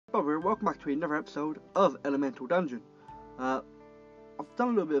Bob here, welcome back to another episode of Elemental Dungeon. I've done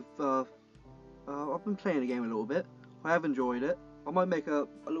a little bit of, I've been playing the game a little bit. I have enjoyed it. I might make a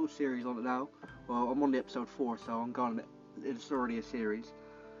little series on it now. Well, I'm on the episode 4, so I'm gone. It's already a series.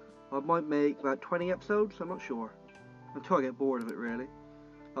 I might make about 20 episodes, I'm not sure. Until I get bored of it, really.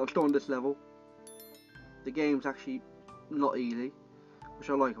 I'm still on this level. The game's actually not easy, which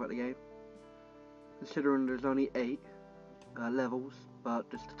I like about the game. Considering there's only 8 levels.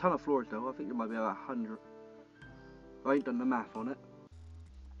 But there's a ton of floors though. I think there might be about 100. I ain't done the math on it.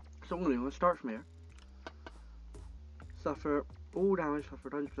 So I'm going to start from here. Suffer all damage,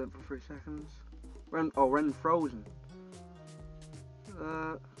 suffered 100% for 3 seconds. Ren frozen.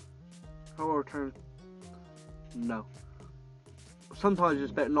 How will I return? No. Sometimes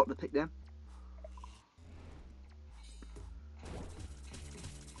it's better not to pick them.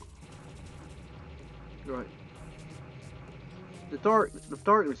 Right. The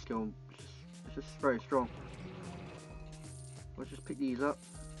darkness skill is just very strong. Let's just pick these up.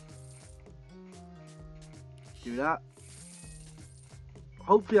 Do that.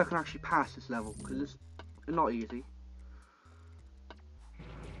 Hopefully I can actually pass this level, because it's not easy.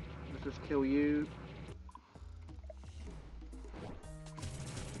 Let's just kill you.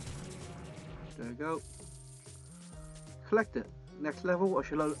 There we go. Collect it. Next level, I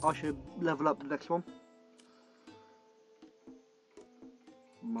should level up the next one.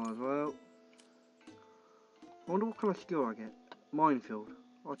 Might as well. I wonder what kind of skill I get. Minefield.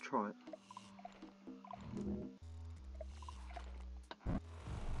 I'll try it.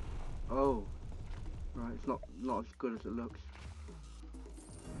 Oh. Right, it's not as good as it looks.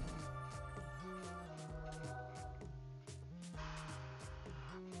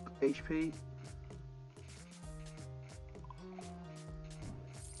 HP.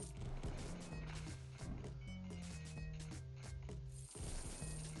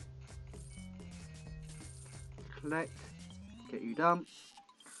 Collect, get you done.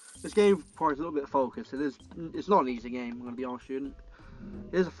 This game requires a little bit of focus. It's not an easy game, I'm going to be honest with you.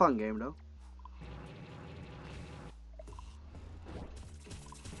 It is a fun game though.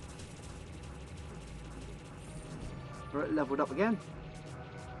 Right, leveled up again.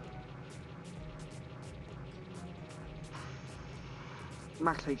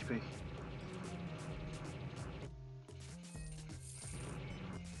 Max HP.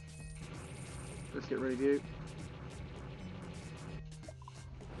 Let's get rid of you.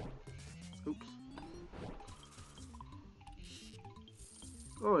 Oops.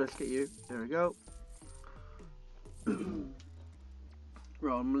 Oh, let's get you. There we go.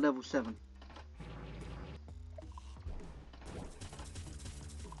 Right, I'm level 7.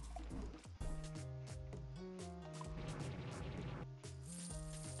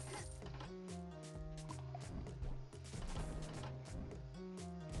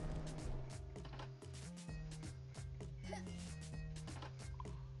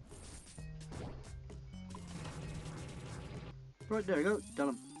 Right, there we go, done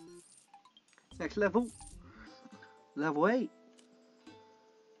them. Next level, level 8.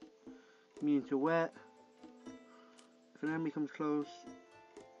 Immune to wet. If an enemy comes close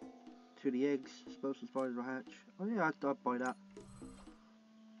to the eggs, explosive spiders will hatch. Oh yeah, I'd buy that.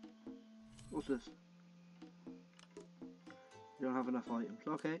 What's this? You don't have enough items.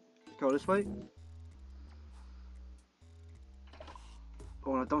 Okay, go this way.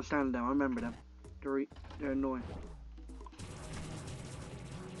 Oh no, don't stand them, I remember them. They're annoying.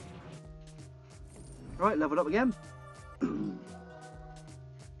 Right, leveled up again.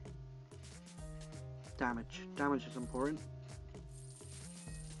 Damage is important.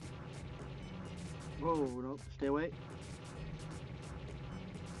 Whoa, no, stay away.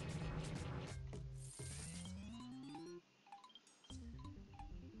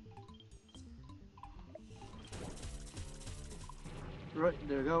 Right,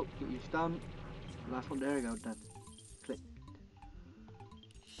 there we go, get you stunned. Last one, there we go, done. Click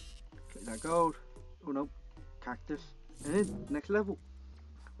that gold. Oh no, cactus. And then, next level.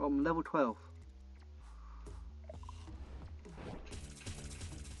 Well, I'm level 12.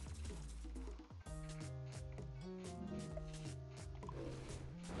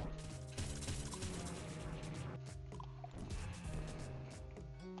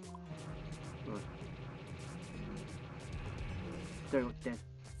 Right. There we go, dead.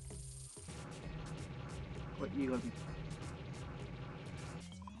 What, you gotta be...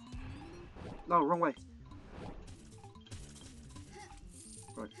 No, wrong way.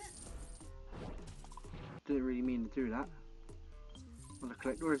 Right. Didn't really mean to do that. I'm gonna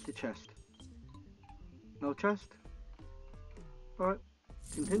collect. Where's the chest? No chest? Alright.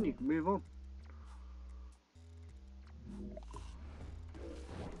 Continue. Move on.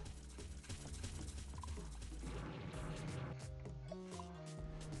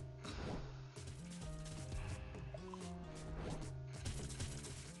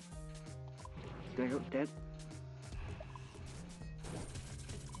 There you go, dead.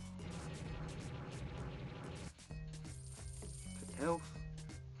 Good health.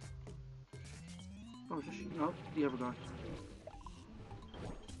 Oh, it's just, no, the other guy.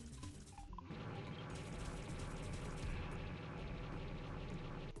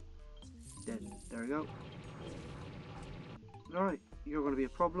 Dead. There we go. Alright, you're going to be a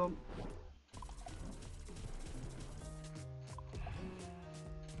problem.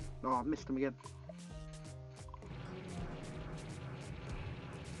 Oh, I missed him again.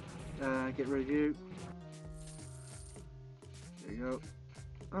 Get rid of you. There you go.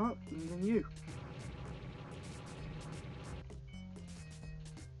 Oh, and then you.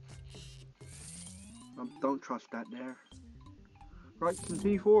 Don't trust that there. Right,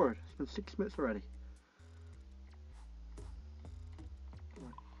 continue forward. It's been 6 minutes already.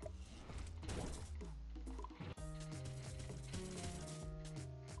 Right.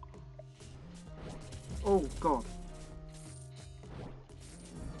 Oh god.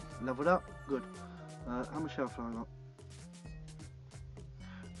 Leveled up. Good. How much health have I got?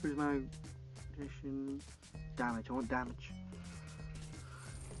 Where's my addition? Damage. I want damage.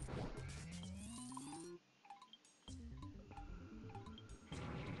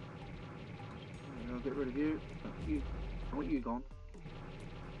 I'll get rid of you. I want you gone.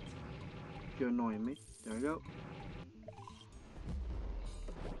 You're annoying me. There we go.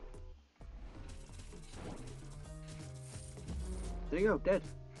 There you go, dead.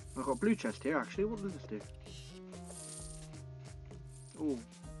 I've got a blue chest here actually. What does this do? Oh,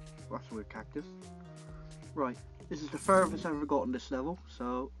 that's a weird cactus. Right, this is the furthest I've ever gotten this level,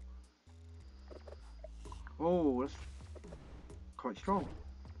 so. Oh, that's quite strong.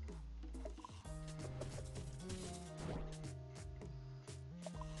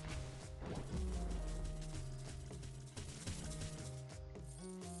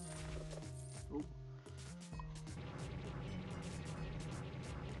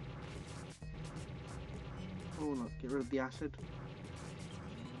 Oh look, get rid of the acid.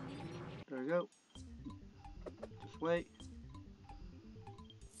 There we go. Just wait.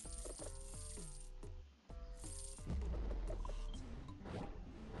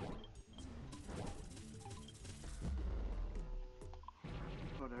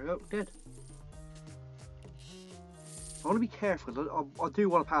 Oh, there we go, dead. I want to be careful because I do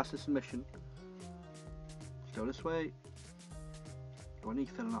want to pass this mission. Let's go this way. Do I need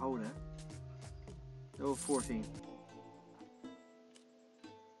to fill in a hole there? Oh, 14.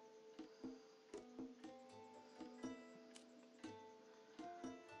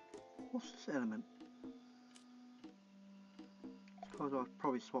 What's this element? I suppose I'll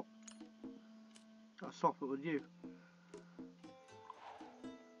probably swap. I'll swap it with you.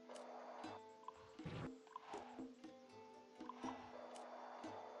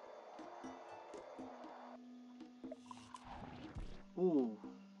 Oh,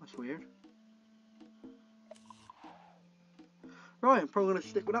 that's weird. Right, I'm probably going to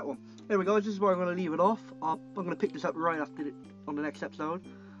stick with that one. Anyway guys, this is where I'm going to leave it off. I'm going to pick this up right after on the next episode.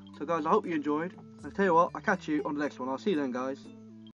 So guys, I hope you enjoyed. I'll tell you what, I'll catch you on the next one. I'll see you then guys.